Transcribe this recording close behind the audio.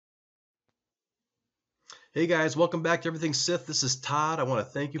Hey guys, welcome back to Everything Sith. This is Todd. I want to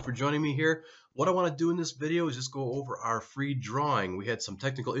thank you for joining me here. What I want to do in this video is just go over our free drawing. We had some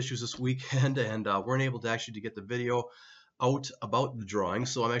technical issues this weekend and weren't able to actually get the video out about the drawing,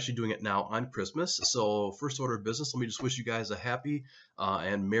 so I'm actually doing it now on Christmas. So first order of business, let me just wish you guys a happy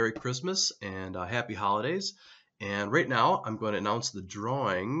and Merry Christmas and happy holidays. And right now I'm going to announce the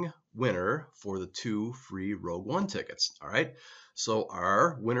drawing winner for the 2 free Rogue One tickets. All right, so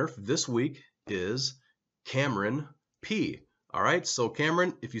our winner for this week is Cameron P. All right, so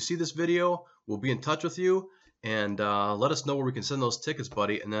Cameron, if you see this video, we'll be in touch with you and let us know where we can send those tickets,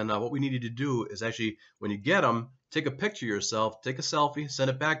 buddy. And then what we need you to do is actually, when you get them, take a picture of yourself, take a selfie,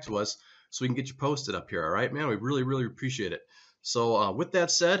 send it back to us so we can get you posted up here. All right, man, we really, really appreciate it. So with that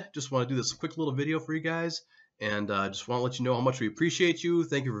said, just want to do this quick little video for you guys. And just want to let you know how much we appreciate you.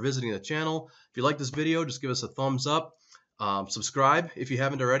 Thank you for visiting the channel. If you like this video, just give us a thumbs up. Subscribe if you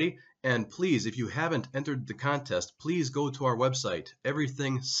haven't already. And please, if you haven't entered the contest, please go to our website,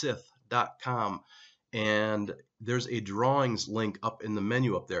 everythingsith.com. And there's a drawings link up in the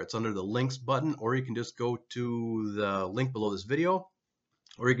menu up there. It's under the links button, or you can just go to the link below this video,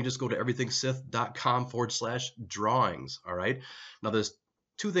 or you can just go to everythingsith.com/drawings. All right. Now, there's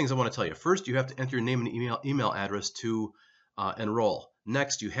 2 things I want to tell you. First, you have to enter your name and email address to enroll.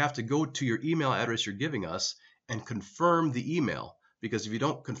 Next, you have to go to your email address you're giving us and confirm the email, because if you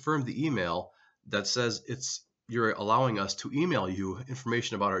don't confirm the email that says you're allowing us to email you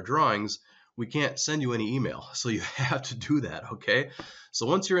information about our drawings, we can't send you any email. So you have to do that, okay? So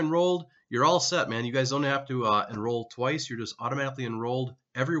once you're enrolled, you're all set, man. You guys don't have to enroll twice. You're just automatically enrolled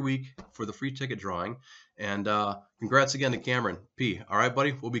every week for the free ticket drawing. And congrats again to Cameron P. All right,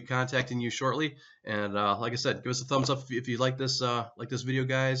 buddy, we'll be contacting you shortly. And like I said, give us a thumbs up if you like this video,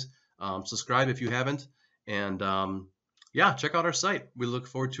 guys. Subscribe if you haven't. And yeah, check out our site. We look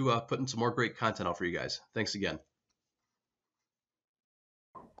forward to putting some more great content out for you guys. Thanks again.